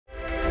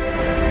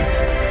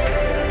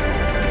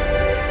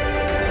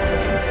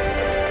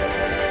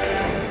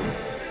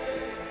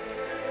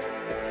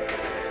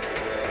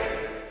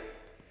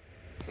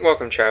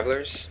Welcome,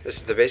 travelers. This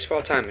is the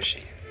Baseball Time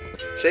Machine.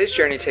 Today's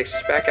journey takes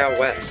us back out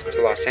west to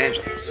Los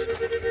Angeles.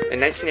 In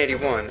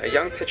 1981, a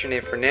young pitcher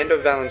named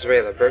Fernando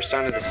Valenzuela burst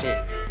onto the scene,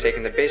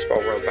 taking the baseball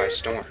world by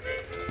storm.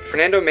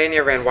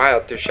 FernandoMania ran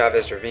wild through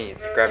Chavez Ravine,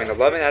 grabbing the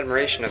love and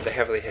admiration of the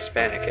heavily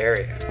Hispanic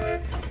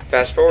area.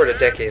 Fast forward a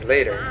decade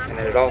later, and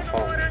it had all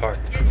fallen apart.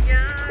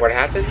 What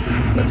happened?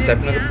 Let's step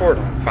into the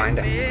portal and find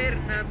out.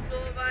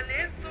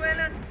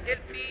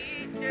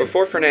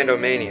 Before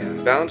FernandoMania,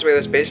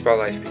 Valenzuela's baseball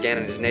life began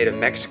in his native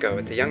Mexico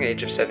at the young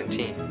age of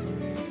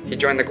 17. He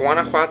joined the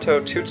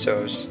Guanajuato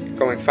Tuzos,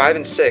 going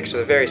 5-6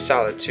 with a very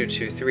solid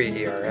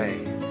 2.23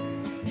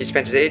 ERA. He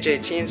spent his age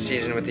 18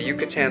 season with the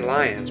Yucatan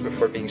Lions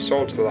before being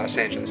sold to the Los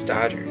Angeles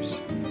Dodgers.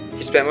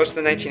 He spent most of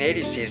the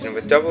 1980 season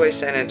with AA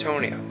San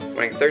Antonio,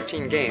 winning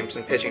 13 games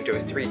and pitching to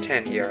a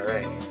 3.10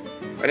 ERA.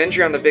 An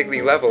injury on the big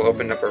league level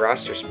opened up a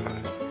roster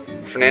spot.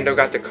 Fernando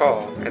got the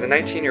call, and the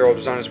 19-year-old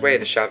was on his way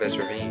to Chavez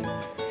Ravine.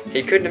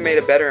 He couldn't have made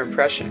a better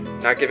impression,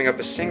 not giving up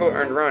a single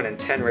earned run in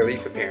 10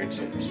 relief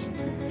appearances.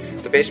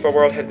 The baseball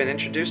world had been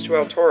introduced to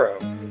El Toro,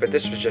 but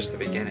this was just the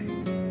beginning.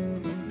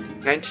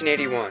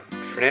 1981,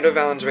 Fernando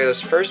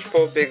Valenzuela's first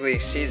full big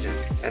league season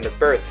and the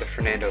birth of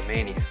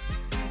FernandoMania.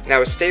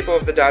 Now a staple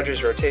of the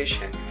Dodgers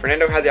rotation,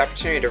 Fernando had the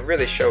opportunity to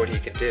really show what he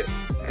could do,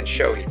 and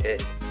show he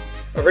did.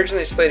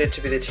 Originally slated to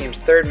be the team's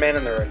third man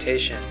in the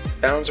rotation,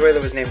 Valenzuela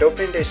was named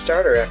opening day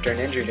starter after an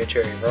injury to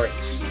Jerry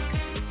Royce.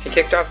 He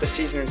kicked off the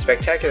season in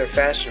spectacular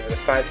fashion with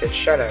a 5-hit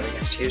shutout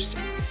against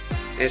Houston.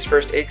 In his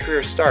first 8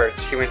 career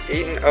starts, he went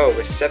 8-0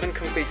 with 7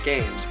 complete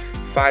games,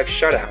 5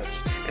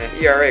 shutouts, and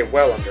an ERA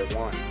well under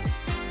 1.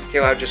 He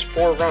allowed just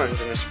 4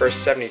 runs in his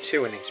first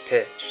 72 innings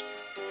pitched.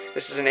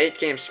 This is an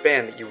 8-game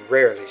span that you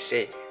rarely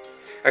see,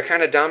 a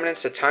kind of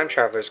dominance that time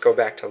travelers go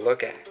back to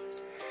look at.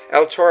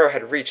 El Toro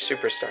had reached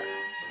superstar.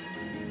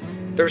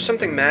 There was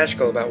something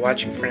magical about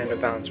watching Fernando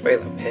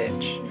Valenzuela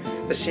pitch.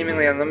 The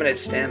seemingly unlimited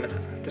stamina,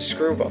 the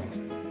screwball,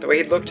 the way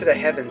he'd look to the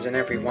heavens in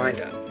every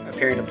windup,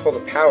 appearing to pull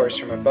the powers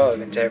from above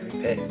into every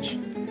pitch.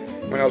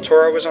 When El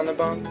Toro was on the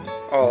bump,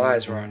 all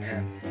eyes were on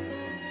him.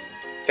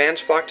 Fans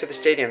flocked to the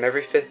stadium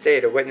every 5th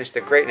day to witness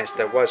the greatness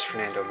that was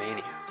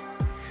FernandoMania.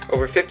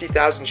 Over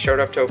 50,000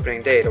 showed up to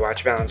opening day to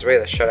watch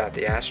Valenzuela shut out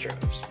the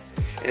Astros.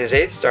 In his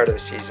 8th start of the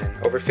season,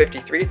 over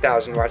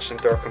 53,000 watched him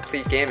throw a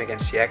complete game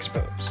against the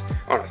Expos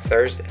on a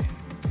Thursday.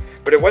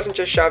 But it wasn't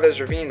just Chavez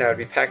Ravine that would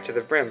be packed to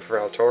the brim for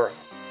El Toro.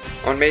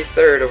 On May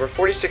 3rd, over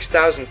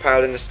 46,000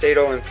 piled into Stade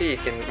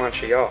Olympique in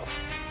Montreal.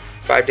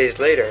 5 days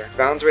later,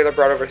 Valenzuela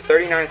brought over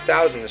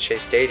 39,000 to Shea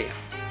Stadium.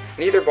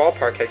 Neither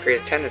ballpark had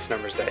great attendance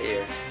numbers that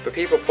year, but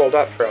people pulled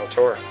up for El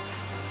Toro.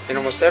 In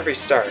almost every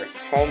start,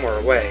 home or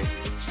away,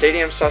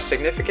 stadiums saw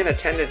significant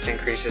attendance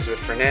increases with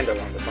Fernando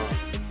on the bump.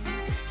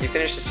 He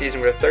finished the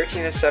season with a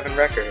 13-7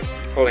 record,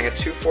 holding a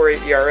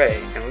 2.48 ERA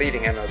and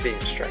leading MLB in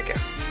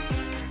strikeouts.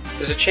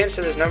 There's a chance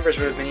that his numbers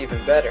would have been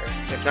even better,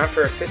 if not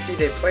for a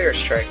 50-day player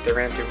strike that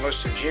ran through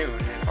most of June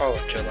and all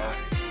of July.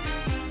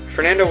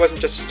 Fernando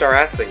wasn't just a star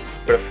athlete,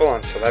 but a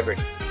full-on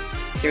celebrity.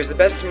 He was the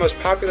best and most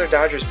popular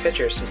Dodgers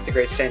pitcher since the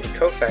great Sandy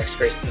Koufax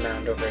graced the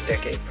mound over a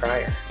decade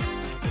prior.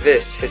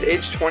 This, his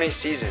age 20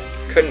 season,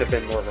 couldn't have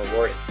been more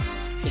rewarding.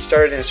 He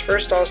started in his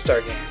first All-Star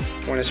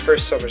game, won his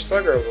first Silver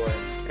Slugger Award,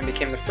 and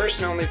became the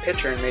first and only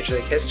pitcher in Major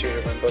League history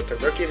to win both the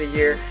Rookie of the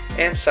Year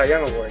and Cy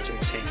Young Awards in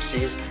the same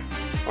season.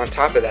 On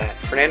top of that,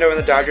 Fernando and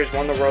the Dodgers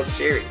won the World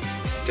Series,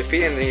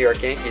 defeating the New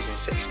York Yankees in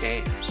 6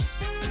 games.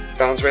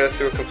 Valenzuela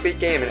threw a complete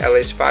game in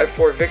LA's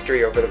 5-4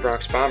 victory over the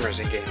Bronx Bombers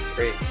in Game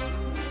 3.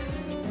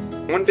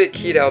 One big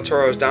key to El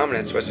Toro's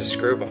dominance was his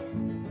screwball.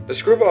 The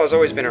screwball has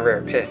always been a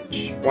rare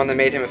pitch, one that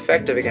made him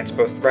effective against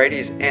both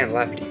righties and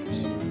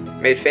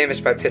lefties. Made famous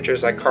by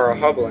pitchers like Carl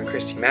Hubbell and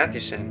Christy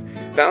Mathewson,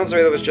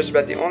 Valenzuela was just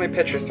about the only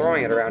pitcher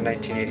throwing it around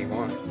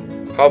 1981.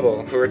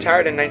 Hubbell, who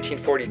retired in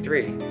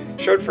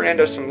 1943, showed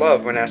Fernando some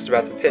love when asked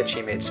about the pitch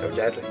he made so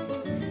deadly.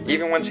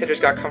 Even once hitters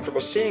got comfortable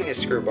seeing his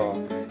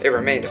screwball, it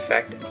remained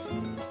effective.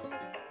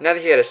 Now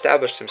that he had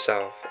established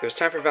himself, it was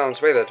time for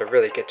Valenzuela to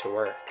really get to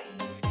work.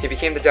 He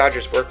became the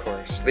Dodgers'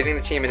 workhorse, leading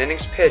the team in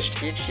innings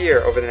pitched each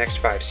year over the next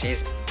 5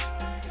 seasons.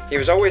 He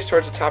was always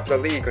towards the top of the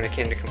league when it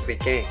came to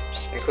complete games,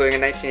 including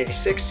a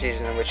 1986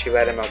 season in which he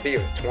led MLB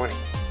with 20.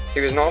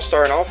 He was an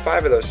all-star in all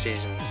 5 of those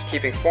seasons,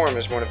 keeping form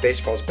as one of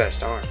baseball's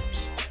best arms.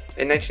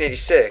 In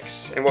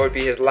 1986, in what would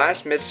be his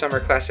last Midsummer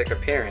Classic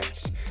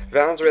appearance,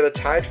 Valenzuela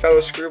tied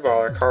fellow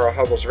screwballer Carl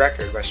Hubbell's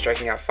record by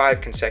striking out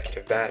 5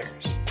 consecutive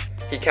batters.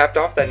 He capped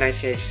off that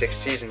 1986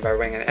 season by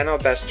winning an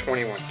NL Best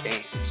 21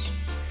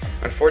 games.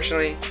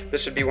 Unfortunately,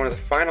 this would be one of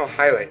the final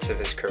highlights of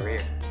his career.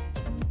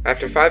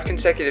 After 5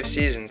 consecutive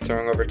seasons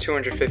throwing over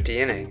 250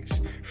 innings,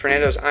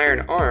 Fernando's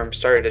iron arm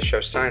started to show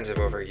signs of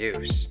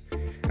overuse.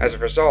 As a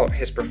result,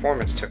 his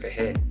performance took a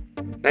hit.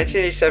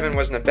 1987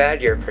 wasn't a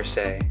bad year per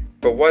se,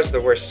 but was the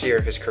worst year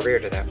of his career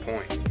to that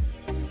point.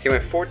 He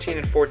went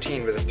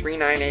 14-14 with a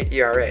 3.98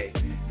 ERA,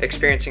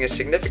 experiencing a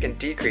significant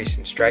decrease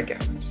in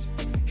strikeouts.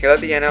 He led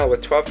the NL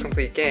with 12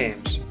 complete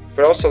games,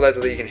 but also led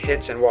the league in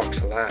hits and walks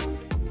allowed.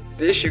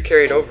 The issue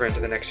carried over into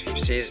the next few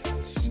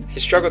seasons. He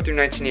struggled through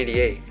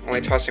 1988,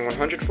 only tossing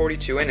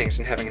 142 innings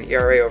and having an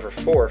ERA over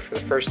 4 for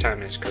the first time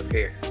in his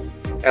career.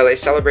 LA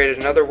celebrated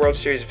another World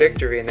Series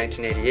victory in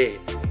 1988,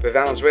 but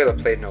Valenzuela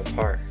played no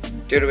part.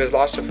 Due to his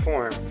loss of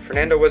form,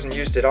 Fernando wasn't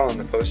used at all in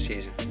the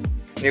postseason.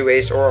 New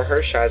ace Oral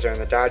Hershiser and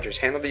the Dodgers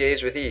handled the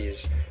A's with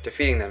ease,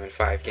 defeating them in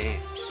 5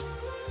 games.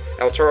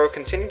 El Toro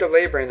continued to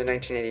labor into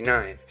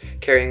 1989,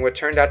 carrying what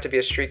turned out to be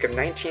a streak of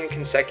 19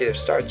 consecutive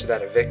starts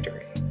without a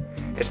victory.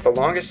 It's the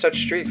longest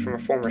such streak from a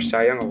former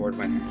Cy Young Award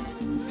winner.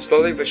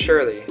 Slowly but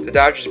surely, the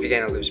Dodgers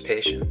began to lose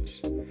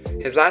patience.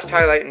 His last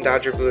highlight in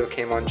Dodger blue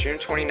came on June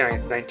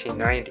 29,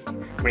 1990,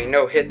 when he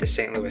no-hit the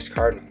St. Louis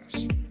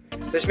Cardinals.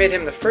 This made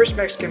him the first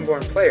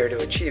Mexican-born player to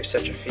achieve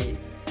such a feat.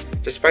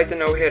 Despite the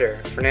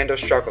no-hitter, Fernando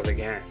struggled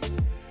again.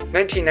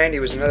 1990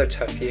 was another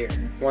tough year,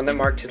 one that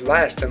marked his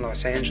last in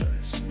Los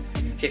Angeles.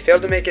 He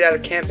failed to make it out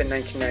of camp in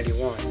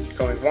 1991,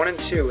 going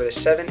 1-2 with a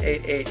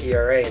 7.88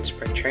 ERA in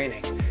spring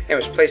training, and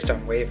was placed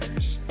on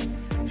waivers.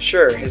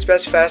 Sure, his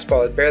best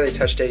fastball had barely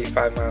touched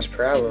 85 miles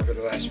per hour over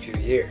the last few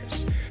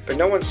years, but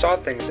no one saw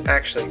things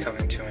actually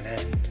coming to an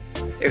end.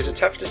 It was a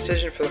tough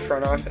decision for the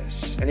front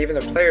office, and even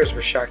the players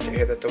were shocked to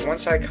hear that the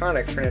once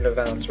iconic Fernando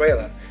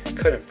Valenzuela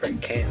couldn't break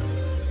camp.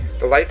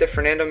 The light that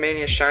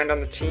FernandoMania shined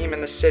on the team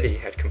and the city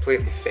had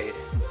completely faded.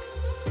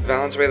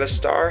 Valenzuela's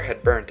star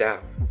had burnt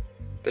out.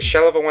 The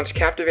shell of a once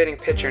captivating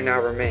pitcher now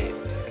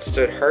remained, and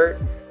stood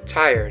hurt,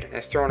 tired,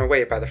 and thrown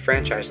away by the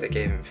franchise that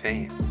gave him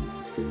fame.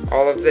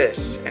 All of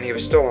this, and he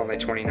was still only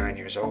 29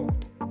 years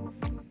old.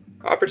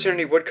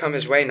 Opportunity would come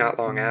his way not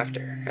long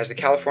after, as the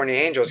California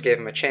Angels gave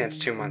him a chance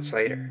 2 months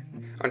later.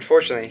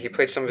 Unfortunately, he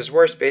played some of his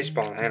worst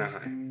baseball in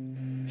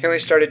Anaheim. He only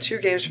started 2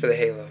 games for the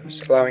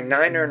Halos, allowing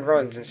 9 earned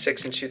runs in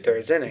 6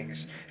 2/3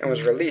 innings, and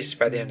was released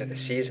by the end of the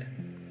season.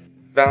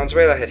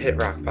 Valenzuela had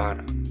hit rock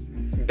bottom.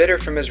 Bitter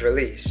from his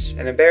release,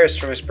 and embarrassed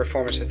from his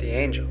performance with the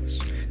Angels,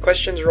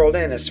 questions rolled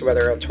in as to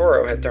whether El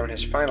Toro had thrown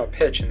his final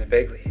pitch in the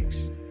big leagues.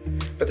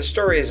 But the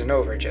story isn't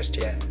over just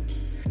yet.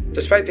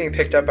 Despite being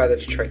picked up by the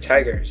Detroit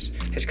Tigers,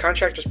 his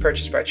contract was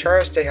purchased by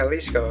Charros de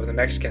Jalisco of the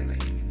Mexican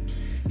League.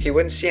 He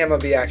wouldn't see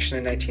MLB action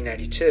in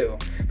 1992,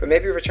 but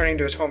maybe returning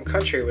to his home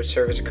country would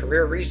serve as a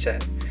career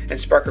reset and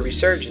spark a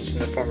resurgence in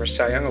the former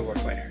Cy Young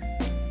Award winner.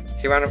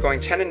 He wound up going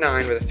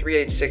 10-9 with a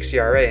 3.86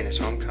 ERA in his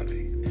homecoming.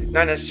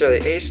 Not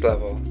necessarily ace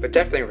level, but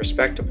definitely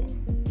respectable.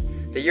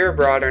 The year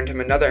abroad earned him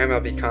another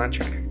MLB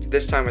contract,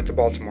 this time with the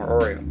Baltimore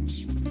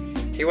Orioles.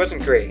 He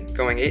wasn't great,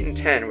 going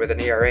 8-10 with an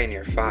ERA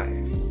near 5.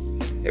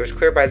 It was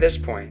clear by this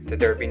point that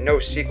there would be no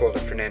sequel to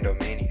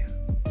FernandoMania.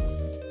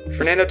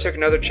 Fernando took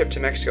another trip to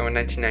Mexico in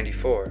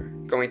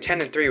 1994, going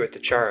 10-3 with the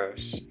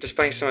Charros,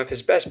 displaying some of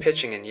his best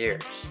pitching in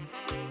years.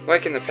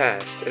 Like in the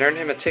past, it earned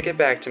him a ticket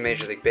back to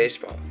Major League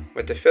Baseball,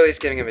 with the Phillies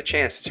giving him a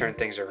chance to turn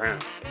things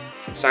around.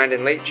 Signed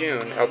in late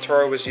June, El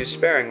Toro was used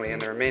sparingly in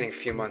the remaining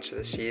few months of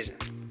the season.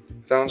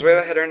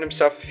 Valenzuela had earned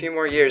himself a few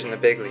more years in the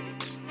big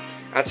leagues.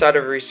 Outside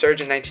of a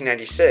resurgent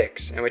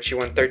 1996, in which he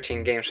won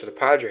 13 games for the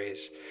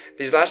Padres,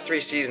 these last 3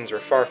 seasons were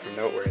far from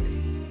noteworthy.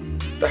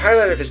 The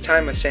highlight of his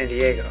time with San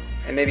Diego,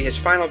 and maybe his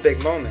final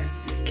big moment,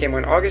 came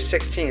on August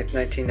 16,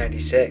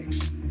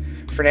 1996.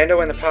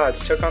 Fernando and the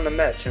Pods took on the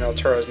Mets in El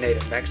Toro's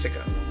native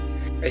Mexico.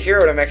 A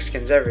hero to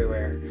Mexicans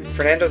everywhere,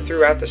 Fernando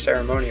threw out the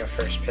ceremonial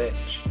first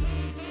pitch.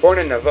 Born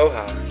in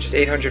Navojoa, just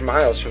 800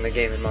 miles from the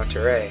game in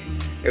Monterrey,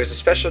 it was a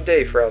special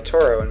day for El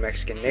Toro and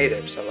Mexican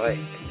natives alike.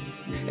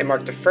 It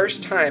marked the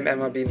first time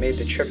MLB made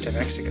the trip to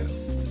Mexico.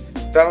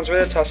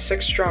 Valenzuela tossed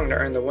 6 strong to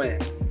earn the win,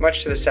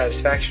 much to the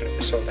satisfaction of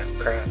the sold-out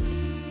crowd.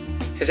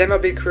 His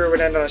MLB career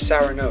would end on a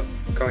sour note,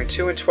 going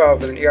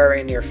 2-12 with an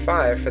ERA near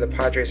 5 for the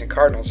Padres and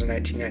Cardinals in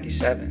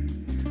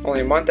 1997.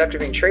 Only a month after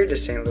being traded to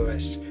St.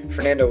 Louis,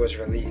 Fernando was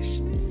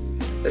released.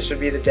 This would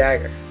be the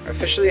dagger,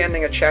 officially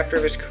ending a chapter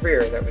of his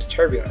career that was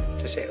turbulent,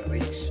 to say the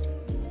least.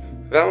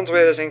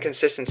 Valenzuela's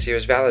inconsistency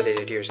was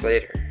validated years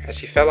later, as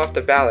he fell off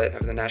the ballot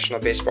of the National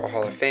Baseball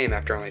Hall of Fame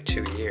after only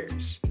 2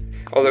 years.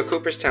 Although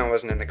Cooperstown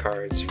wasn't in the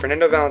cards,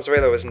 Fernando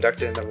Valenzuela was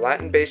inducted into the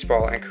Latin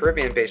Baseball and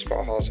Caribbean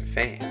Baseball Halls of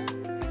Fame.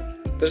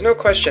 There's no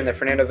question that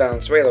Fernando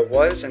Valenzuela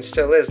was and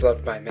still is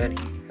loved by many,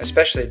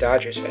 especially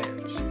Dodgers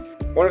fans.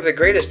 One of the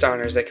greatest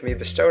honors that can be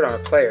bestowed on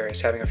a player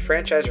is having a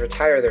franchise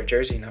retire their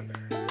jersey number.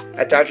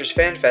 At Dodgers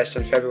Fan Fest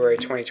in February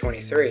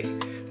 2023,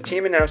 the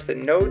team announced that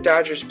no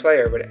Dodgers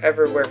player would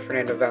ever wear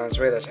Fernando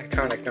Valenzuela's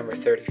iconic number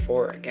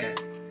 34 again.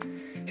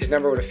 His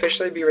number would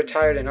officially be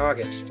retired in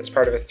August as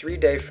part of a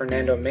 3-day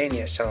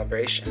FernandoMania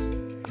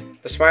celebration.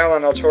 The smile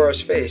on El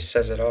Toro's face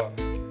says it all.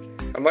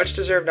 A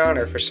much-deserved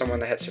honor for someone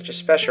that had such a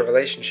special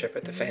relationship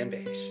with the fan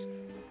base.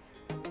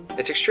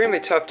 It's extremely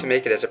tough to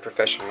make it as a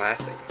professional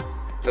athlete.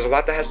 There's a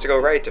lot that has to go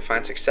right to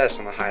find success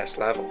on the highest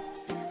level.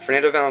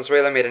 Fernando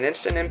Valenzuela made an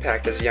instant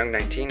impact as a young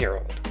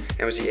 19-year-old,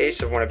 and was the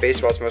ace of one of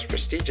baseball's most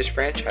prestigious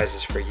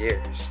franchises for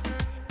years.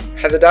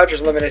 Had the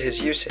Dodgers limited his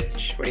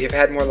usage, would he have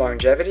had more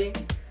longevity?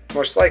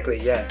 Most likely,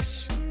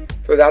 yes.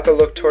 But without the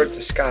look towards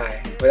the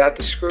sky, without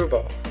the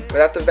screwball,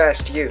 without the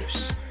vast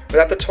use,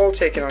 without the toll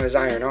taken on his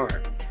iron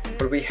arm,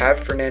 would we have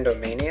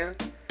FernandoMania?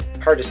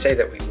 Hard to say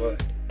that we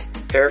would.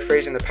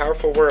 Paraphrasing the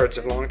powerful words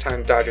of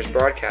longtime Dodgers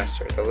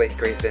broadcaster, the late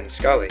great Vin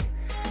Scully,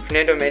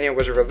 FernandoMania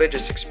was a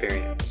religious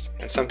experience,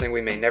 and something we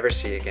may never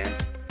see again.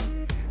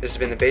 This has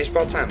been the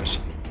Baseball Time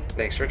Machine.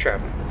 Thanks for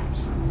traveling with us.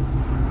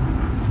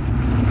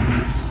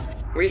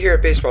 We here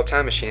at Baseball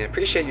Time Machine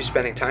appreciate you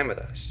spending time with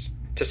us.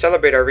 To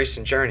celebrate our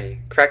recent journey,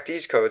 crack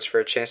these codes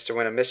for a chance to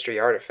win a mystery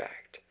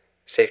artifact.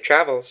 Safe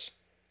travels!